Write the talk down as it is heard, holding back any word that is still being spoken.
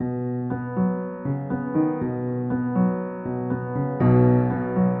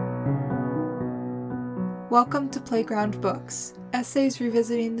Welcome to Playground Books, essays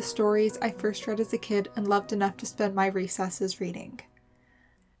revisiting the stories I first read as a kid and loved enough to spend my recesses reading.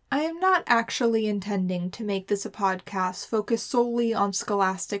 I am not actually intending to make this a podcast focused solely on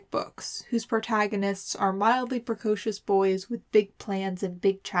scholastic books, whose protagonists are mildly precocious boys with big plans and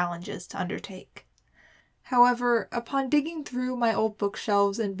big challenges to undertake. However, upon digging through my old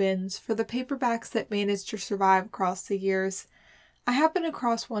bookshelves and bins for the paperbacks that managed to survive across the years, I happened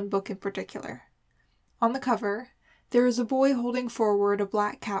across one book in particular. On the cover, there is a boy holding forward a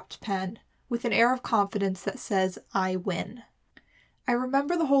black-capped pen with an air of confidence that says, "I win." I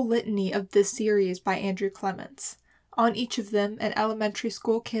remember the whole litany of this series by Andrew Clements, on each of them an elementary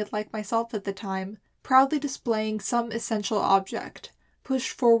school kid like myself at the time, proudly displaying some essential object,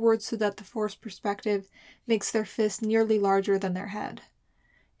 pushed forward so that the forced perspective makes their fist nearly larger than their head.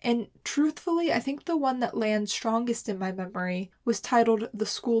 And truthfully, I think the one that lands strongest in my memory was titled The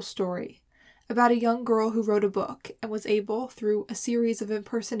School Story, about a young girl who wrote a book and was able, through a series of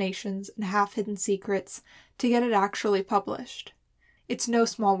impersonations and half-hidden secrets, to get it actually published. It's no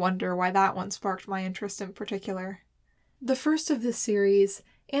small wonder why that one sparked my interest in particular. The first of this series,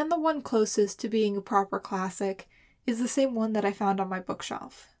 and the one closest to being a proper classic, is the same one that I found on my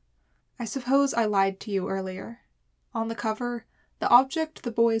bookshelf. I suppose I lied to you earlier. On the cover, the object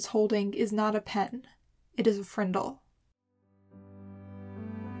the boy is holding is not a pen. It is a frindle.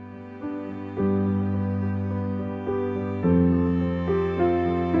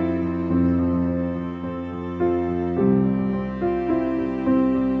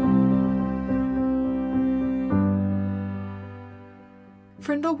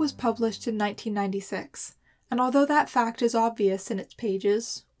 Frindle was published in 1996, and although that fact is obvious in its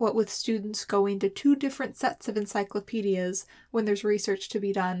pages, what with students going to two different sets of encyclopedias when there's research to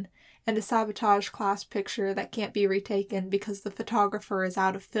be done, and a sabotage class picture that can't be retaken because the photographer is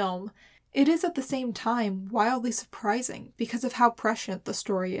out of film, it is at the same time wildly surprising because of how prescient the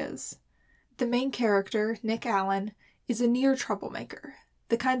story is. The main character, Nick Allen, is a near troublemaker,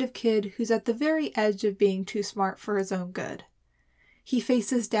 the kind of kid who's at the very edge of being too smart for his own good. He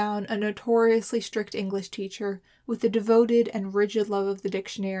faces down a notoriously strict English teacher with a devoted and rigid love of the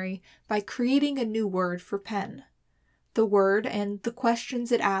dictionary by creating a new word for pen. The word and the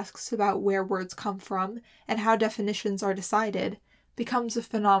questions it asks about where words come from and how definitions are decided becomes a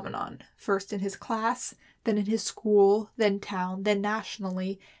phenomenon, first in his class, then in his school, then town, then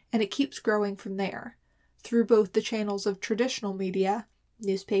nationally, and it keeps growing from there, through both the channels of traditional media,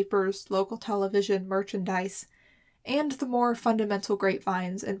 newspapers, local television, merchandise, and the more fundamental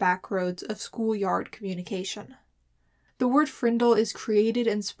grapevines and backroads of schoolyard communication. The word frindle is created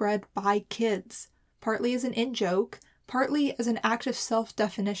and spread by kids, partly as an in-joke, partly as an act of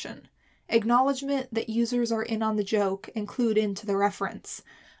self-definition, acknowledgement that users are in on the joke and clued into the reference,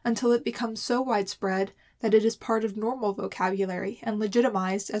 until it becomes so widespread that it is part of normal vocabulary and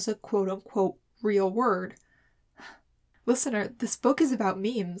legitimized as a quote-unquote real word. Listener, this book is about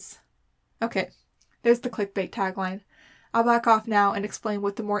memes. Okay. There's the clickbait tagline. I'll back off now and explain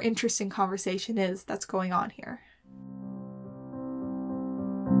what the more interesting conversation is that's going on here.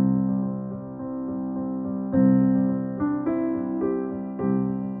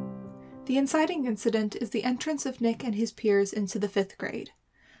 The inciting incident is the entrance of Nick and his peers into the 5th grade,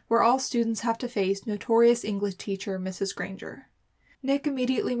 where all students have to face notorious English teacher Mrs. Granger. Nick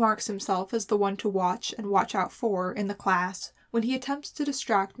immediately marks himself as the one to watch and watch out for in the class when he attempts to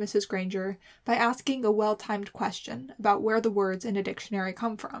distract Mrs. Granger by asking a well-timed question about where the words in a dictionary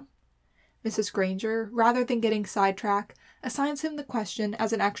come from. Mrs. Granger, rather than getting sidetracked, assigns him the question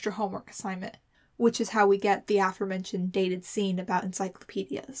as an extra homework assignment, which is how we get the aforementioned dated scene about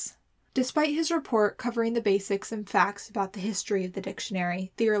encyclopedias. Despite his report covering the basics and facts about the history of the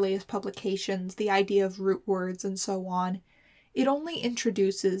dictionary, the earliest publications, the idea of root words, and so on, it only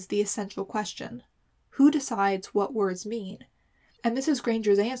introduces the essential question: who decides what words mean? And Mrs.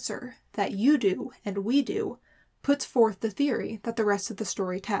 Granger's answer, that you do and we do, puts forth the theory that the rest of the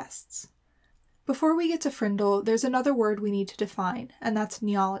story tests. Before we get to frindle, there's another word we need to define, and that's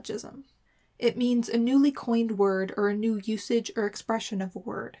neologism. It means a newly coined word or a new usage or expression of a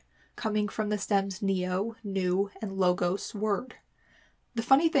word, coming from the stems neo, new, and logos, word. The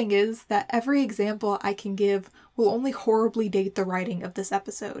funny thing is that every example I can give will only horribly date the writing of this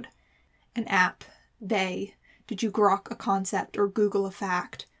episode. An app, they, did you grok a concept or Google a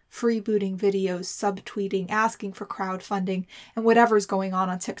fact, freebooting videos, subtweeting, asking for crowdfunding, and whatever's going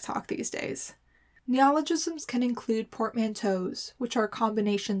on TikTok these days. Neologisms can include portmanteaus, which are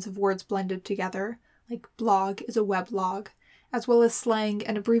combinations of words blended together, like blog is a weblog, as well as slang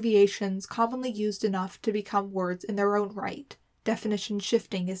and abbreviations commonly used enough to become words in their own right, definition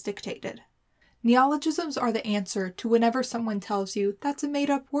shifting is dictated. Neologisms are the answer to whenever someone tells you that's a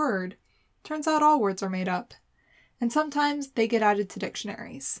made-up word. Turns out all words are made up. And sometimes they get added to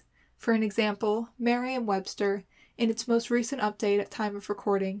dictionaries. For an example, Merriam-Webster, in its most recent update at time of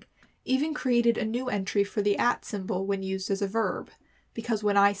recording, even created a new entry for the at symbol when used as a verb, because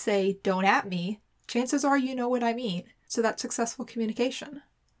when I say, "don't at me," chances are you know what I mean, so that's successful communication.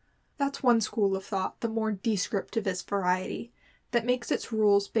 That's one school of thought, the more descriptivist variety, that makes its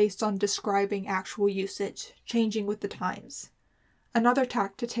rules based on describing actual usage, changing with the times. Another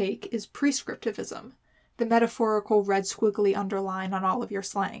tack to take is prescriptivism, the metaphorical red squiggly underline on all of your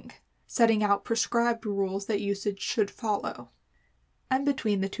slang, setting out prescribed rules that usage should follow. I'm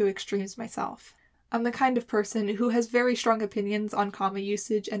between the two extremes myself. I'm the kind of person who has very strong opinions on comma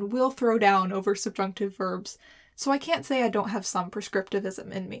usage and will throw down over subjunctive verbs, so I can't say I don't have some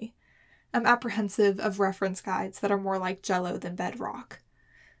prescriptivism in me. I'm apprehensive of reference guides that are more like Jell-O than bedrock.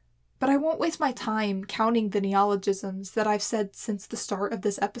 But I won't waste my time counting the neologisms that I've said since the start of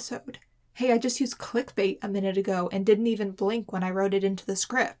this episode. Hey, I just used clickbait a minute ago and didn't even blink when I wrote it into the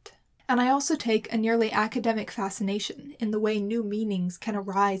script. And I also take a nearly academic fascination in the way new meanings can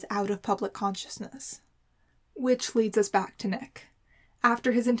arise out of public consciousness. Which leads us back to Nick.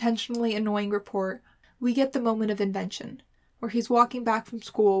 After his intentionally annoying report, we get the moment of invention, where he's walking back from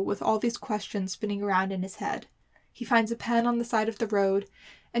school with all these questions spinning around in his head. He finds a pen on the side of the road,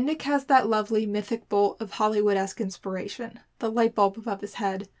 and Nick has that lovely mythic bolt of Hollywood-esque inspiration, the light bulb above his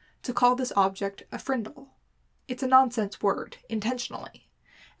head, to call this object a frindle. It's a nonsense word, intentionally.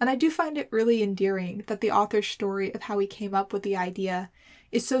 And I do find it really endearing that the author's story of how he came up with the idea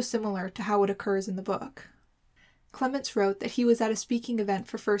is so similar to how it occurs in the book. Clements wrote that he was at a speaking event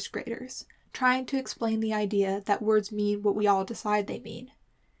for first graders, trying to explain the idea that words mean what we all decide they mean.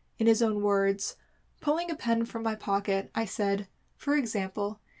 In his own words, "Pulling a pen from my pocket, I said, for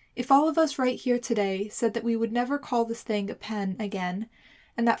example, if all of us right here today said that we would never call this thing a pen again,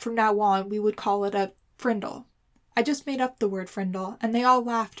 and that from now on we would call it a frindle. I just made up the word frindle, and they all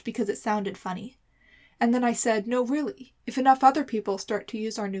laughed because it sounded funny. And then I said, no really, if enough other people start to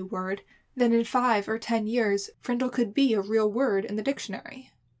use our new word, then in 5 or 10 years, frindle could be a real word in the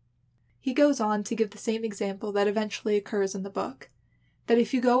dictionary." He goes on to give the same example that eventually occurs in the book, that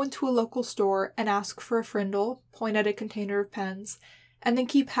if you go into a local store and ask for a frindle, point at a container of pens, and then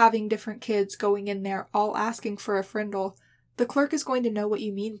keep having different kids going in there all asking for a frindle, the clerk is going to know what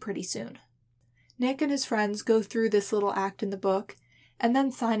you mean pretty soon. Nick and his friends go through this little act in the book, and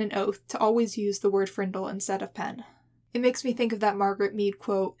then sign an oath to always use the word frindle instead of pen. It makes me think of that Margaret Mead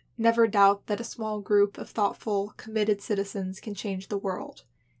quote, "Never doubt that a small group of thoughtful, committed citizens can change the world.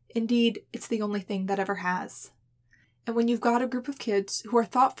 Indeed, it's the only thing that ever has." And when you've got a group of kids who are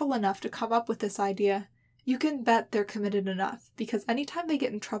thoughtful enough to come up with this idea, you can bet they're committed enough, because anytime they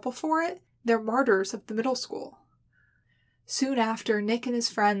get in trouble for it, they're martyrs of the middle school. Soon after, Nick and his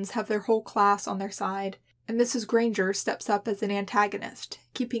friends have their whole class on their side, and Mrs. Granger steps up as an antagonist,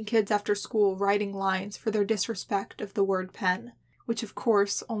 keeping kids after school writing lines for their disrespect of the word pen, which of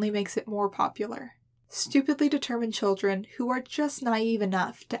course only makes it more popular. Stupidly determined children who are just naive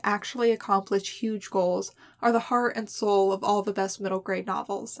enough to actually accomplish huge goals are the heart and soul of all the best middle grade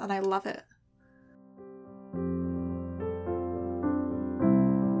novels, and I love it.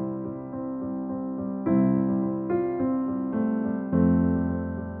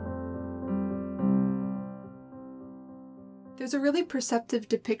 There's a really perceptive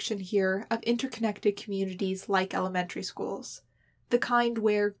depiction here of interconnected communities like elementary schools, the kind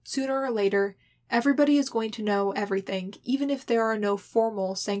where, sooner or later, everybody is going to know everything, even if there are no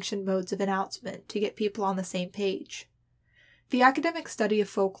formal sanctioned modes of announcement to get people on the same page. The academic study of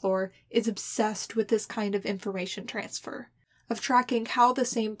folklore is obsessed with this kind of information transfer, of tracking how the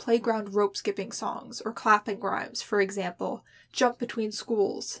same playground rope-skipping songs or clapping rhymes, for example, jump between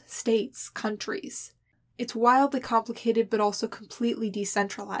schools, states, countries. It's wildly complicated but also completely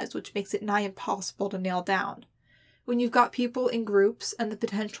decentralized, which makes it nigh impossible to nail down. When you've got people in groups and the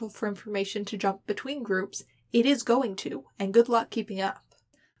potential for information to jump between groups, it is going to, and good luck keeping up.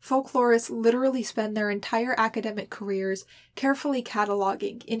 Folklorists literally spend their entire academic careers carefully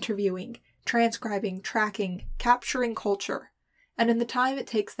cataloging, interviewing, transcribing, tracking, capturing culture, and in the time it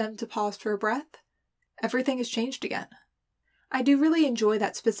takes them to pause for a breath, everything has changed again. I do really enjoy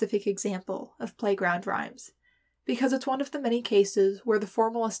that specific example of playground rhymes, because it's one of the many cases where the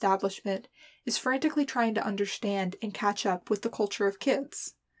formal establishment is frantically trying to understand and catch up with the culture of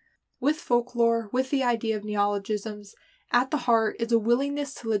kids. With folklore, with the idea of neologisms, at the heart is a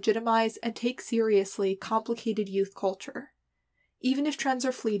willingness to legitimize and take seriously complicated youth culture. Even if trends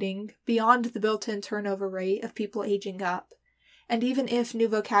are fleeting, beyond the built-in turnover rate of people aging up, and even if new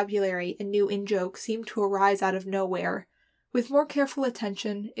vocabulary and new in-jokes seem to arise out of nowhere, with more careful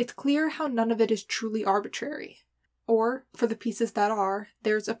attention, it's clear how none of it is truly arbitrary. Or, for the pieces that are,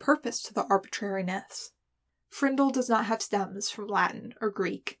 there's a purpose to the arbitrariness. Frindle does not have stems from Latin or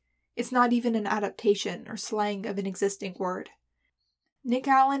Greek. It's not even an adaptation or slang of an existing word. Nick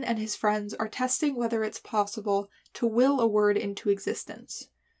Allen and his friends are testing whether it's possible to will a word into existence,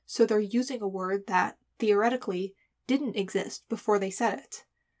 so they're using a word that, theoretically, didn't exist before they said it.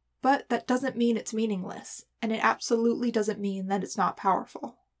 But that doesn't mean it's meaningless, and it absolutely doesn't mean that it's not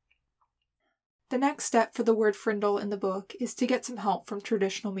powerful. The next step for the word frindle in the book is to get some help from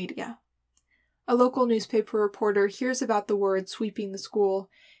traditional media. A local newspaper reporter hears about the word sweeping the school,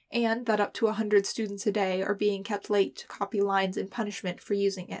 and that up to 100 students a day are being kept late to copy lines in punishment for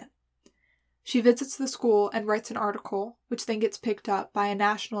using it. She visits the school and writes an article, which then gets picked up by a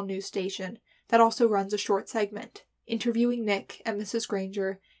national news station that also runs a short segment, interviewing Nick and Mrs.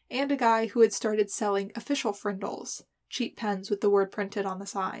 Granger and a guy who had started selling official frindles, cheap pens with the word printed on the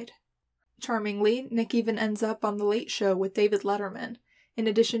side. Charmingly, Nick even ends up on The Late Show with David Letterman, in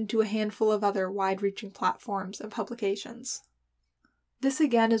addition to a handful of other wide-reaching platforms and publications. This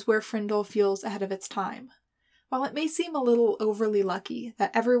again is where frindle feels ahead of its time. While it may seem a little overly lucky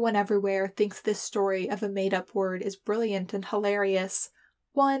that everyone everywhere thinks this story of a made-up word is brilliant and hilarious,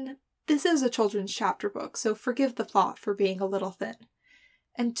 1, this is a children's chapter book, so forgive the thought for being a little thin.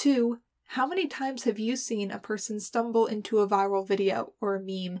 And 2, how many times have you seen a person stumble into a viral video or a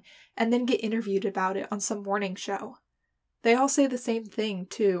meme and then get interviewed about it on some morning show? They all say the same thing,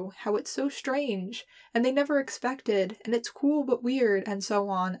 too, how it's so strange, and they never expected, and it's cool but weird, and so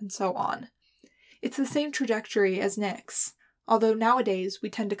on and so on. It's the same trajectory as Nick's, although nowadays we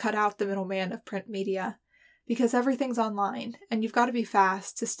tend to cut out the middleman of print media, because everything's online, and you've got to be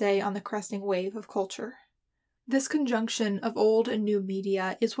fast to stay on the cresting wave of culture. This conjunction of old and new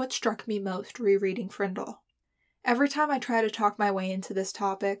media is what struck me most rereading Frindle. Every time I try to talk my way into this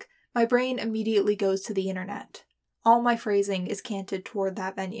topic, my brain immediately goes to the internet. All my phrasing is canted toward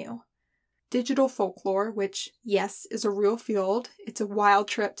that venue. Digital folklore, which, yes, is a real field, it's a wild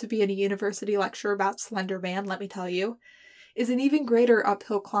trip to be in a university lecture about Slender Man, let me tell you, is an even greater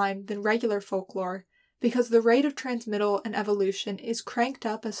uphill climb than regular folklore because the rate of transmittal and evolution is cranked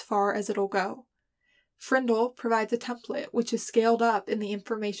up as far as it'll go. Frindle provides a template which is scaled up in the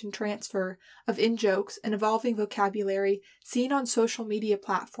information transfer of in-jokes and evolving vocabulary seen on social media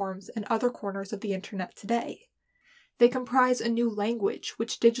platforms and other corners of the internet today. They comprise a new language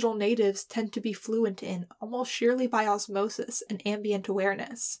which digital natives tend to be fluent in almost sheerly by osmosis and ambient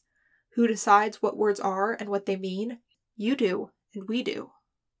awareness. Who decides what words are and what they mean? You do, and we do.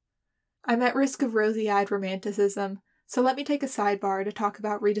 I'm at risk of rosy-eyed romanticism, so let me take a sidebar to talk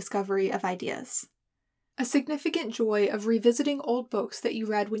about rediscovery of ideas. A significant joy of revisiting old books that you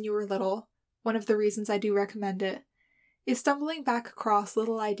read when you were little, one of the reasons I do recommend it, is stumbling back across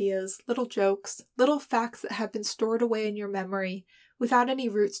little ideas, little jokes, little facts that have been stored away in your memory without any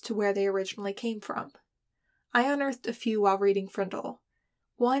roots to where they originally came from. I unearthed a few while reading Frindle.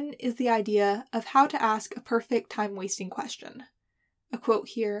 One is the idea of how to ask a perfect time-wasting question. A quote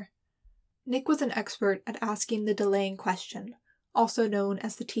here, Nick was an expert at asking the delaying question, also known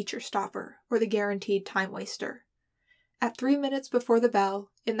as the teacher stopper or the guaranteed time waster. At 3 minutes before the bell,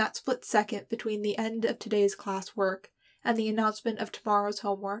 in that split second between the end of today's classwork and the announcement of tomorrow's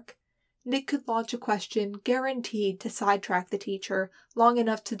homework, Nick could launch a question guaranteed to sidetrack the teacher long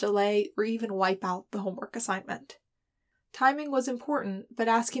enough to delay or even wipe out the homework assignment. Timing was important, but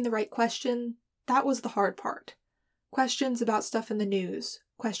asking the right question, that was the hard part. Questions about stuff in the news,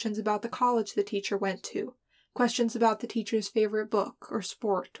 questions about the college the teacher went to, questions about the teacher's favorite book or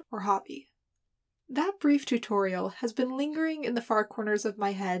sport or hobby. That brief tutorial has been lingering in the far corners of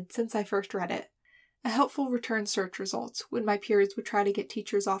my head since I first read it. A helpful return search results when my peers would try to get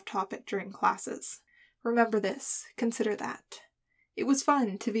teachers off topic during classes. Remember this, consider that. It was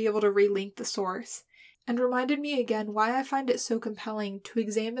fun to be able to relink the source, and reminded me again why I find it so compelling to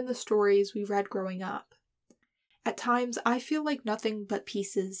examine the stories we read growing up. At times, I feel like nothing but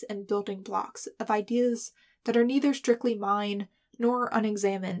pieces and building blocks of ideas that are neither strictly mine nor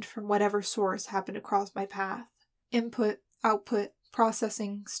unexamined from whatever source happened to cross my path. Input, output,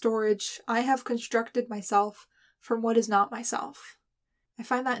 processing, storage, I have constructed myself from what is not myself. I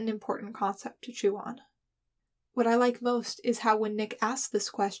find that an important concept to chew on. What I like most is how when Nick asks this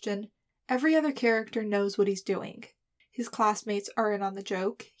question, every other character knows what he's doing. His classmates are in on the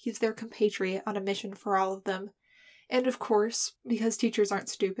joke, he's their compatriot on a mission for all of them, and of course, because teachers aren't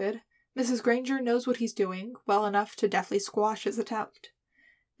stupid, Mrs. Granger knows what he's doing well enough to deftly squash his attempt.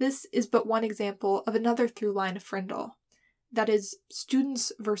 This is but one example of another through line of Frindle. That is,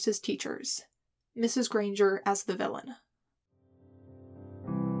 students versus teachers. Mrs. Granger as the villain.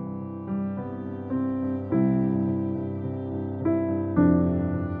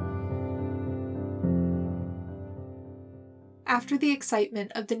 After the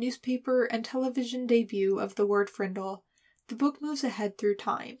excitement of the newspaper and television debut of The Word Frindle, the book moves ahead through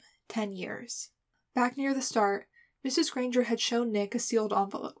time, 10 years. Back near the start, Mrs. Granger had shown Nick a sealed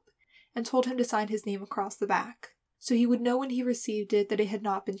envelope, and told him to sign his name across the back, so he would know when he received it that it had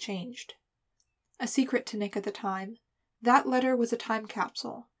not been changed. A secret to Nick at the time, that letter was a time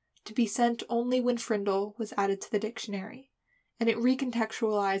capsule, to be sent only when Frindle was added to the dictionary, and it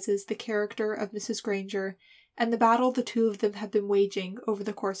recontextualizes the character of Mrs. Granger and the battle the two of them have been waging over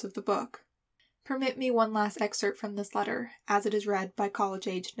the course of the book. Permit me one last excerpt from this letter, as it is read by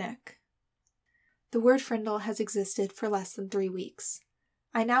college-aged Nick. The Word Frindle has existed for less than 3 weeks.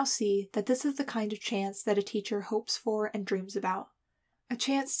 I now see that this is the kind of chance that a teacher hopes for and dreams about. A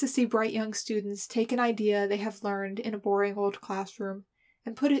chance to see bright young students take an idea they have learned in a boring old classroom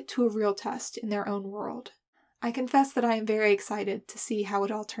and put it to a real test in their own world. I confess that I am very excited to see how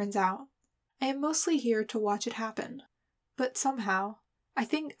it all turns out. I am mostly here to watch it happen, but somehow, I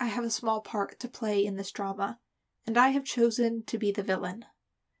think I have a small part to play in this drama, and I have chosen to be the villain.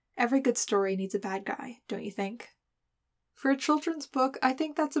 Every good story needs a bad guy, don't you think? For a children's book, I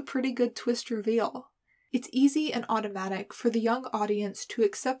think that's a pretty good twist reveal. It's easy and automatic for the young audience to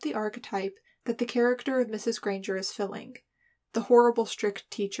accept the archetype that the character of Mrs. Granger is filling. The horrible strict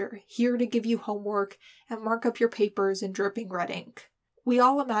teacher, here to give you homework and mark up your papers in dripping red ink. We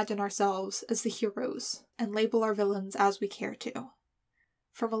all imagine ourselves as the heroes, and label our villains as we care to.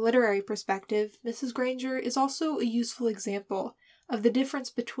 From a literary perspective, Mrs. Granger is also a useful example of the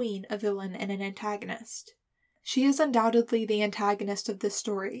difference between a villain and an antagonist. She is undoubtedly the antagonist of this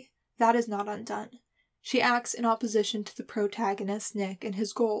story. That is not undone. She acts in opposition to the protagonist, Nick, and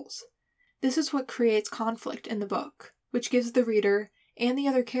his goals. This is what creates conflict in the book, which gives the reader, and the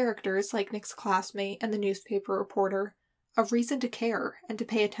other characters like Nick's classmate and the newspaper reporter, a reason to care and to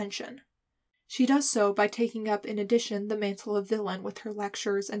pay attention. She does so by taking up in addition the mantle of villain with her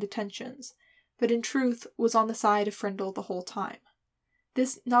lectures and attentions, but in truth was on the side of Frindle the whole time.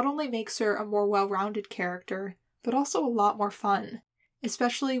 This not only makes her a more well-rounded character, but also a lot more fun,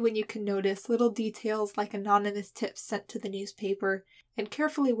 especially when you can notice little details like anonymous tips sent to the newspaper and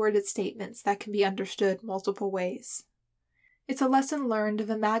carefully worded statements that can be understood multiple ways. It's a lesson learned of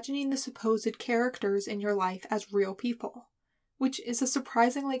imagining the supposed characters in your life as real people, which is a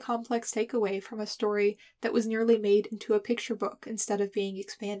surprisingly complex takeaway from a story that was nearly made into a picture book instead of being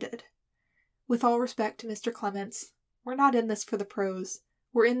expanded. With all respect to Mr. Clements, we're not in this for the prose,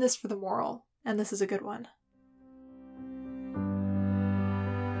 we're in this for the moral, and this is a good one.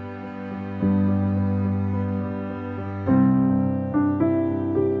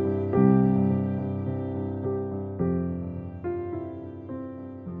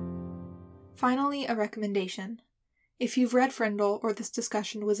 Finally, a recommendation. If you've read Frindle or this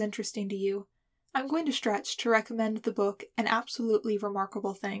discussion was interesting to you, I'm going to stretch to recommend the book An Absolutely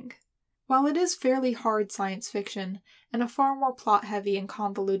Remarkable Thing. While it is fairly hard science fiction, and a far more plot-heavy and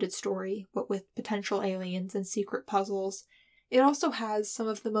convoluted story, but with potential aliens and secret puzzles, it also has some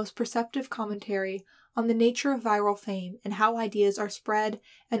of the most perceptive commentary on the nature of viral fame and how ideas are spread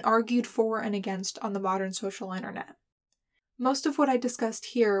and argued for and against on the modern social internet. Most of what I discussed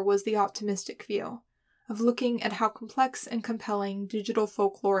here was the optimistic view, of looking at how complex and compelling digital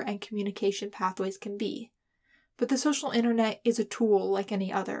folklore and communication pathways can be. But the social internet is a tool like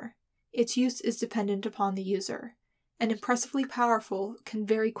any other. Its use is dependent upon the user, and impressively powerful can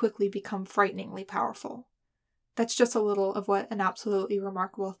very quickly become frighteningly powerful. That's just a little of what An Absolutely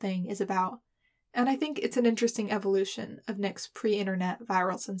Remarkable Thing is about, and I think it's an interesting evolution of Nick's pre-internet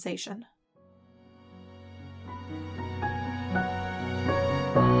viral sensation.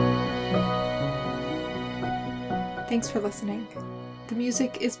 Thanks for listening. The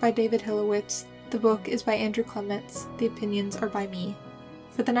music is by David Hillowitz, the book is by Andrew Clements, the opinions are by me.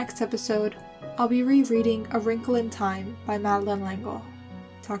 For the next episode, I'll be rereading A Wrinkle in Time by Madeleine L'Engle.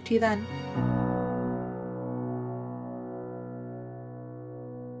 Talk to you then.